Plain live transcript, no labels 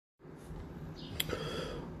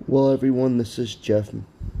Well, everyone, this is Jeff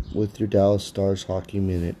with your Dallas Stars Hockey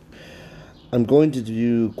Minute. I'm going to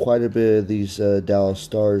do quite a bit of these Dallas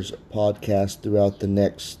Stars podcasts throughout the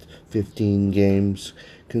next 15 games,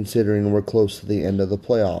 considering we're close to the end of the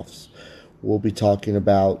playoffs. We'll be talking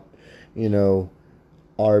about,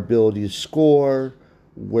 our ability to score,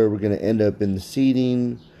 where we're going to end up in the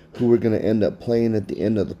seeding, who we're going to end up playing at the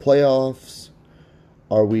end of the playoffs.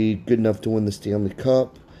 Are we good enough to win the Stanley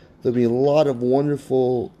Cup? There'll be a lot of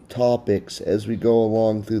wonderful topics as we go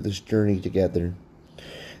along through this journey together.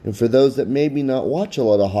 And for those that maybe not watch a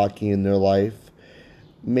lot of hockey in their life,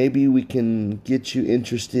 maybe we can get you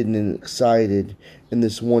interested and excited in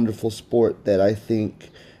this wonderful sport that I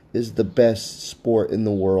think is the best sport in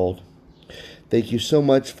the world. Thank you so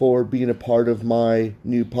much for being a part of my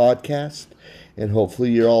new podcast, and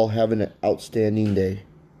hopefully you're all having an outstanding day.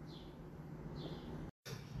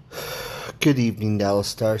 Good evening, Dallas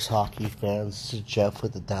Stars hockey fans. This is Jeff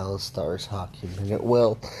with the Dallas Stars Hockey Minute.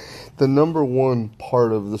 Well, the number one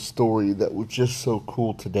part of the story that was just so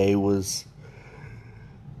cool today was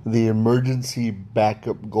the emergency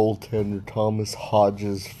backup goaltender Thomas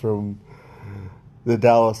Hodges from the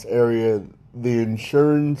Dallas area. The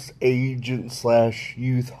insurance agent /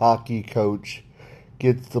 youth hockey coach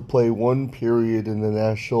gets to play one period in the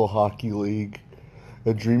National Hockey League.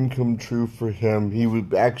 A dream come true for him. He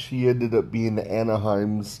would actually ended up being the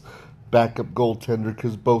Anaheim's backup goaltender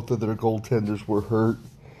because both of their goaltenders were hurt.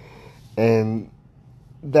 And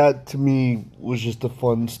that, to me, was just a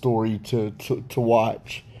fun story to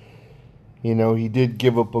watch. He did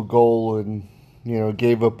give up a goal and,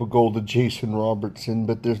 gave up a goal to Jason Robertson,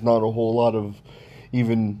 but there's not a whole lot of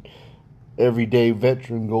even everyday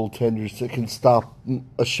veteran goaltenders that can stop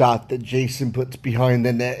a shot that Jason puts behind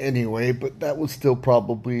the net anyway, but that was still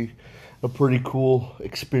probably a pretty cool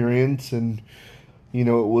experience, and it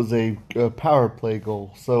was a power play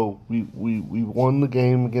goal. So we won the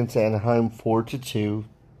game against Anaheim 4-2.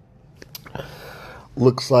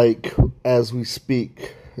 Looks like as we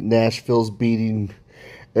speak, Nashville's beating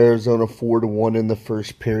Arizona 4-1 in the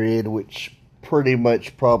first period, which pretty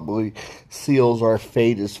much probably seals our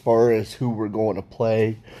fate as far as who we're going to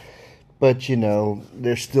play. But,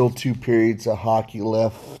 there's still 2 periods of hockey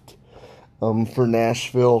left for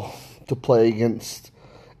Nashville to play against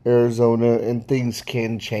Arizona, and things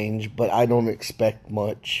can change, but I don't expect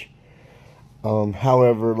much.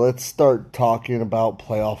 However, let's start talking about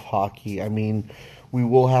playoff hockey. I mean, we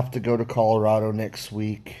will have to go to Colorado next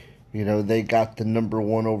week. They got the number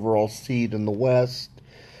 1 overall seed in the West.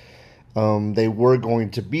 They were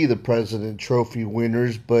going to be the President Trophy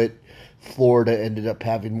winners, but Florida ended up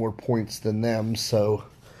having more points than them, so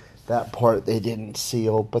that part they didn't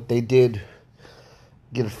seal. But they did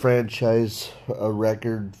get a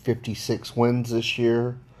record 56 wins this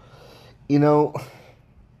year. I'm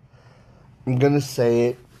going to say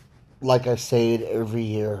it like I say it every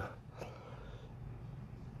year.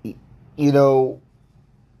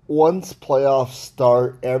 Once playoffs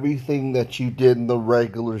start, everything that you did in the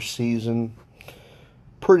regular season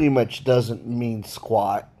pretty much doesn't mean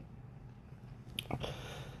squat.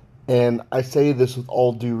 And I say this with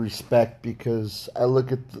all due respect because I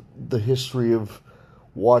look at the history of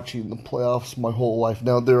watching the playoffs my whole life.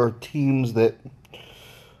 Now, there are teams that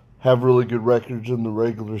have really good records in the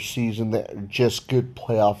regular season that are just good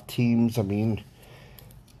playoff teams. I mean,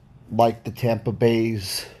 like the Tampa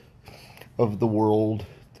Bays of the world,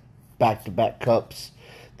 back-to-back cups,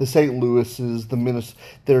 the St. Louis's, the Minnesota.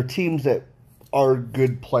 There are teams that are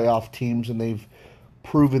good playoff teams, and they've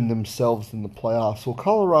proven themselves in the playoffs. Well,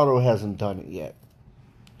 Colorado hasn't done it yet.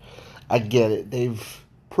 I get it. They've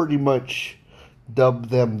pretty much dubbed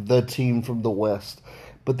them the team from the West,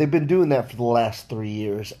 but they've been doing that for the last 3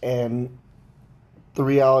 years, and the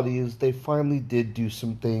reality is they finally did do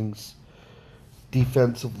some things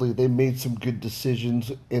defensively. They made some good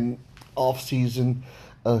decisions in off-season.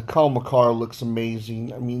 Kyle McCarr looks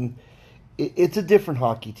amazing. I mean, it's a different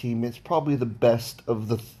hockey team. It's probably the best of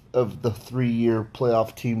the 3-year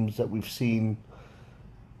playoff teams that we've seen.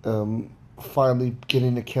 Finally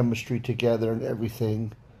getting the chemistry together and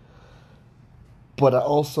everything. But I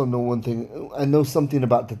also know one thing. I know something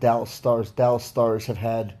about the Dallas Stars. Dallas Stars have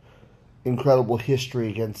had incredible history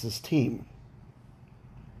against this team.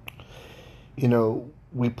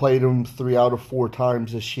 We played them 3 out of 4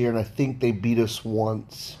 times this year, and I think they beat us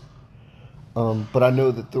once. But I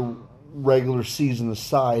know that the regular season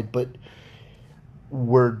aside, but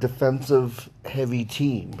we're a defensive-heavy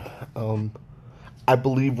team. I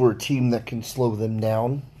believe we're a team that can slow them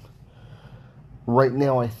down. Right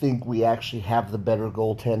now, I think we actually have the better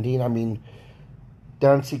goaltending. I mean,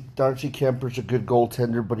 Darcy Kemper's a good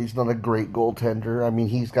goaltender, but he's not a great goaltender. I mean,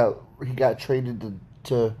 he got traded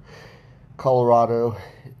to Colorado,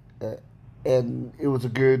 uh, and it was a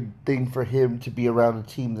good thing for him to be around a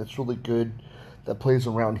team that's really good, that plays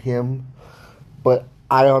around him. But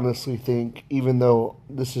I honestly think, even though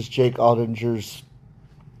this is Jake Ottinger's,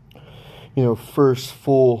 first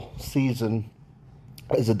full season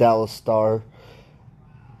as a Dallas Star,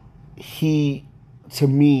 he, to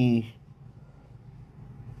me,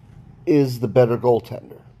 is the better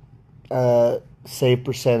goaltender. Save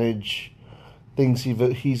percentage, things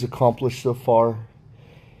he's accomplished so far.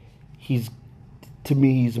 To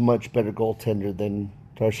me, he's a much better goaltender than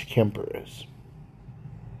Darcy Kuemper is.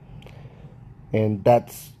 And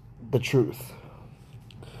that's the truth.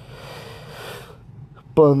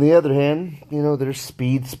 But on the other hand, there's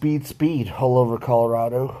speed all over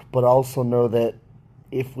Colorado. But I also know that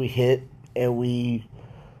if we hit and we,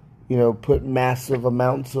 put massive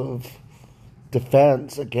amounts of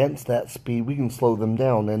defense against that speed, we can slow them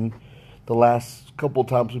down. And the last couple of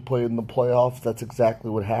times we played in the playoffs, that's exactly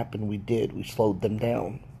what happened. We slowed them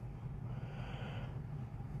down.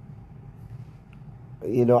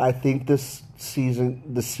 I think this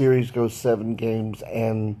season, the series goes 7 games,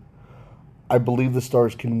 and I believe the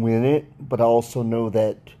Stars can win it, but I also know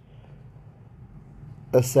that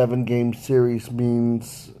a 7-game series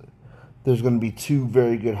means there's going to be 2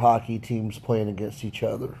 very good hockey teams playing against each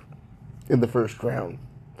other in the first round.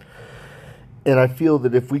 And I feel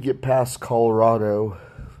that if we get past Colorado,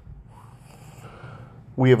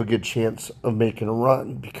 we have a good chance of making a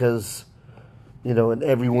run because, in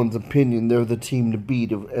everyone's opinion, they're the team to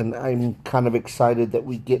beat. And I'm kind of excited that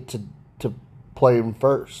we get to play them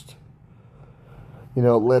first.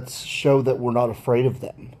 Let's show that we're not afraid of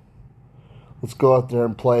them. Let's go out there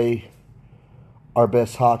and play our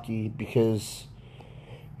best hockey because,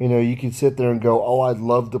 you can sit there and go, oh, I'd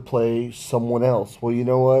love to play someone else. Well, you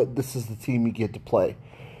know what? This is the team you get to play.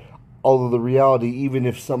 Although the reality, even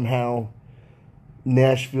if somehow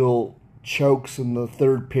Nashville chokes in the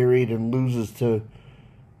third period and loses to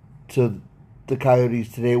the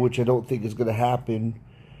Coyotes today, which I don't think is going to happen,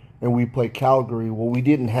 and we play Calgary, well, we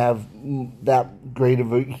didn't have that great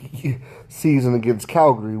of a season against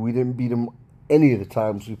Calgary. We didn't beat them any of the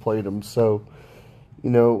times we played them. So,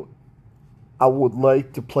 I would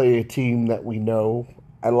like to play a team that we know.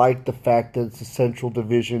 I like the fact that it's a Central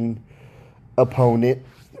Division opponent,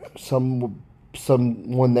 someone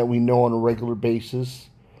that we know on a regular basis.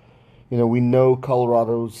 We know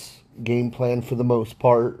Colorado's game plan for the most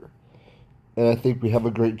part, and I think we have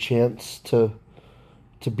a great chance to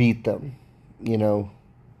beat them.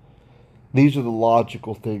 These are the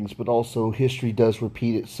logical things, but also history does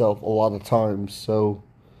repeat itself a lot of times, so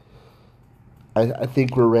I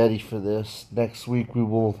think we're ready for this. Next week we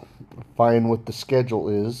will find what the schedule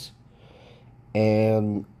is,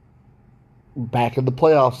 and back in the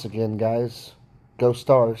playoffs again, guys. Go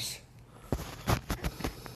Stars.